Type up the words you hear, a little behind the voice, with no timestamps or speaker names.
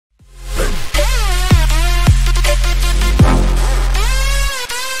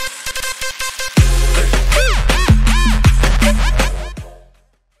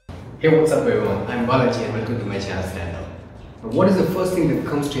Hey, what's up everyone? I'm Balaji and welcome to my channel Stand Up. Now, what is the first thing that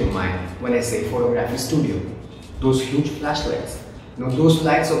comes to your mind when I say photography studio? Those huge flashlights. Those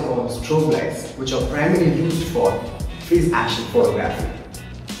lights are called strobe lights, which are primarily used for freeze action photography.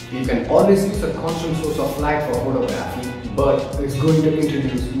 You can always use a constant source of light for photography, but it's going to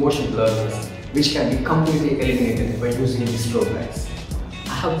introduce motion blurriness, which can be completely eliminated by using these strobe lights.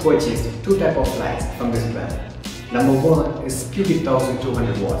 I have purchased two types of lights from this brand. Number one is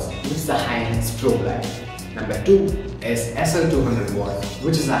QT1200 watts, which is a high-end strobe light. Number two is SL200 watts,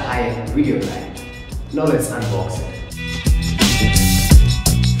 which is a high-end video light. Now let's unbox it.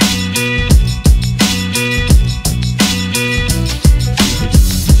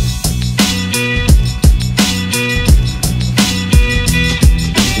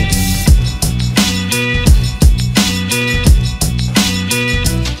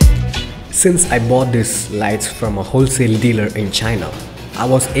 Since I bought these lights from a wholesale dealer in China, I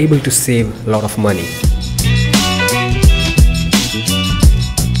was able to save a lot of money.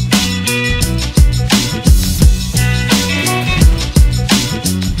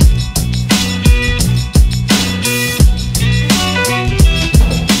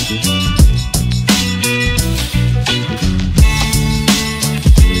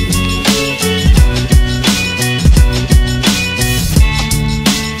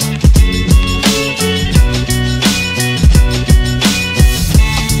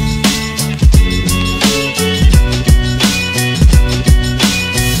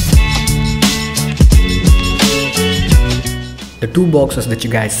 The two boxes that you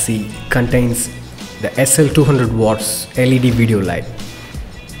guys see contains the SL200 watts LED video light.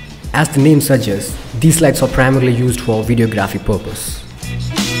 As the name suggests, these lights are primarily used for videography purpose.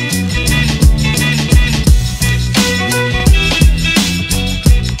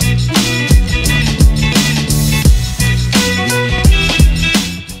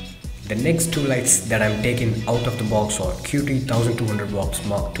 The next two lights that I'm taking out of the box are QT1200 watts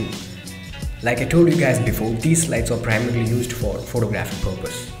Mark II. Like I told you guys before, these lights are primarily used for photography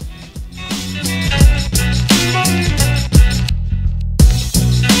purpose.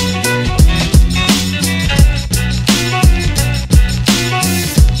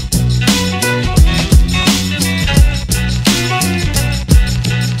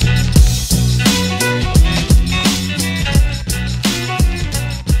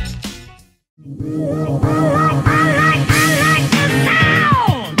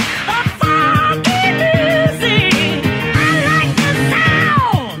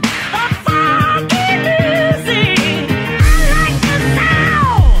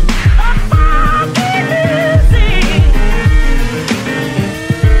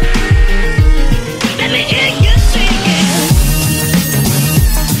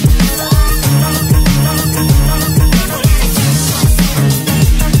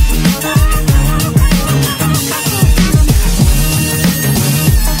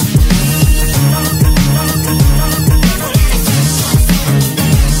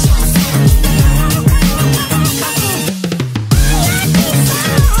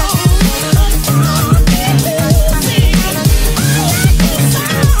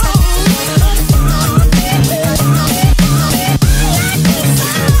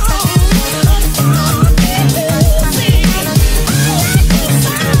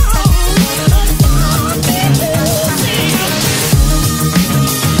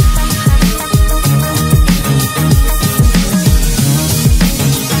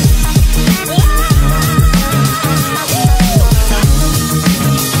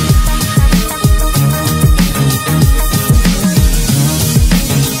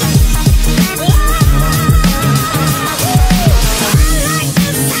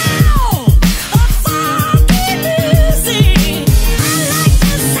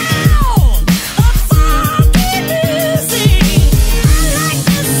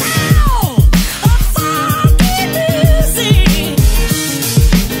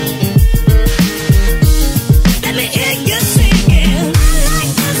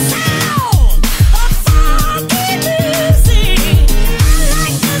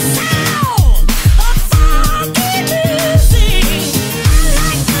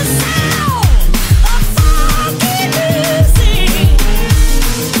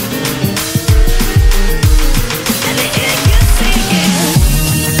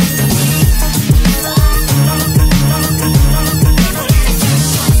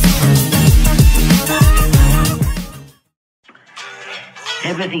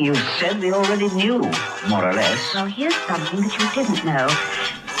 Everything you said they already knew, more or less. Well, here's something that you didn't know.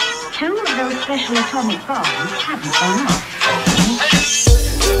 2 of those special atomic bombs haven't gone off.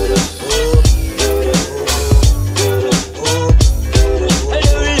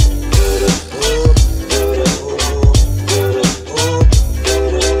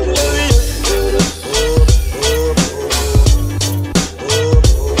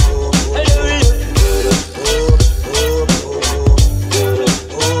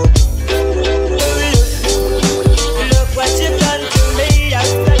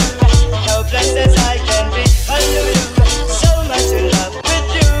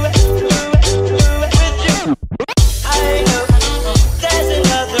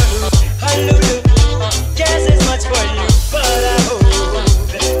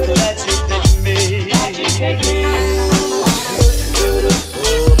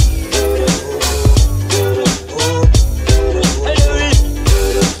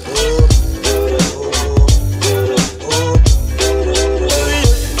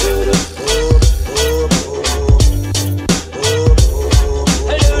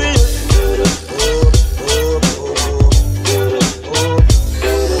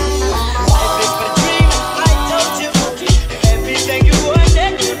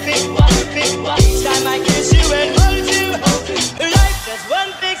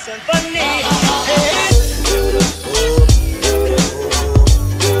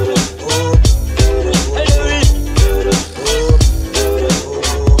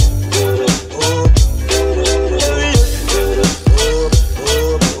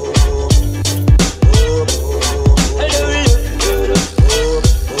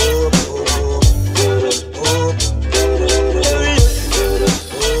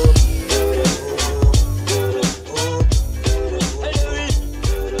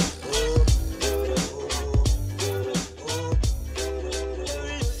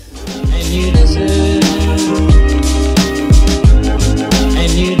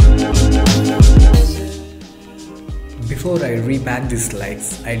 Before I repack these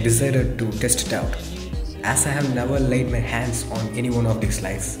lights, I decided to test it out. As I have never laid my hands on any one of these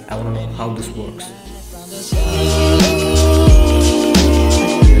lights, I want to know how this works.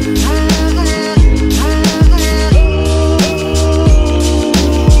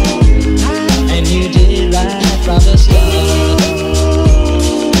 And you did right from the start.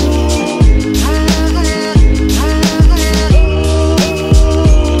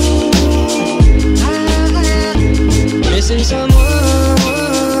 Missing someone.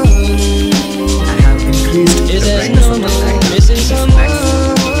 I have increased the brightness of the light. Missing someone.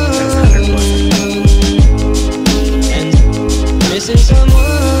 That's 100%. And missing someone.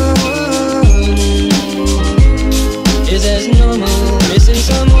 Is as normal. Missing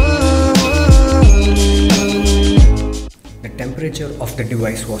someone. The temperature of the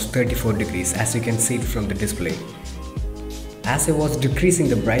device was 34 degrees, as you can see it from the display. As I was decreasing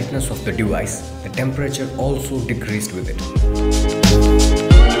the brightness of the device, the temperature also decreased with it.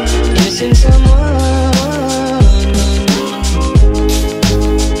 Missing someone.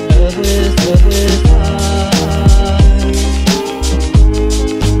 Love is hard.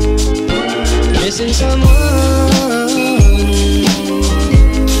 Missing someone.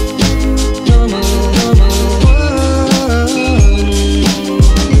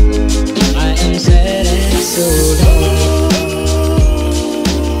 I am sad and so down.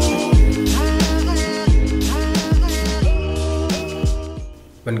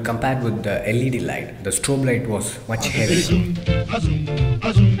 When compared with the LED light, the strobe light was much heavier.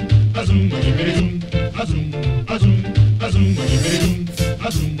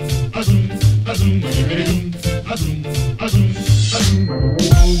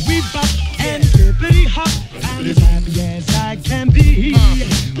 We bop and hippity hop, I'm as happy as I can be.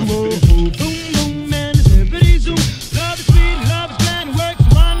 Whoa, boom, boom, and hippity zoom. Love is sweet, love is grand, works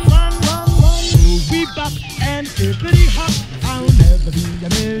one. We bop and hippity hop, I'll never be a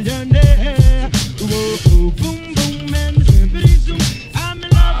millionaire. Whoa, boom, boom, and hippity zoom. I'm in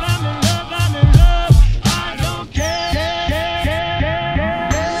love, I'm in love, I'm in love. I don't care.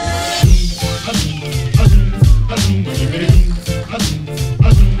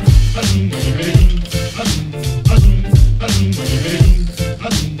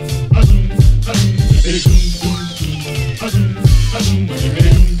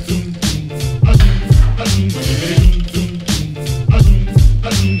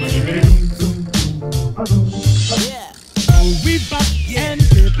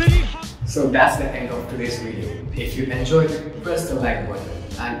 So that's the end of today's video. If you enjoyed it, press the like button.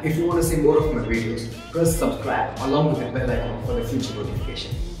 And if you want to see more of my videos, press subscribe along with the bell icon for the future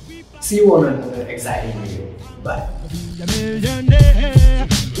notification. See you on another exciting video. Bye.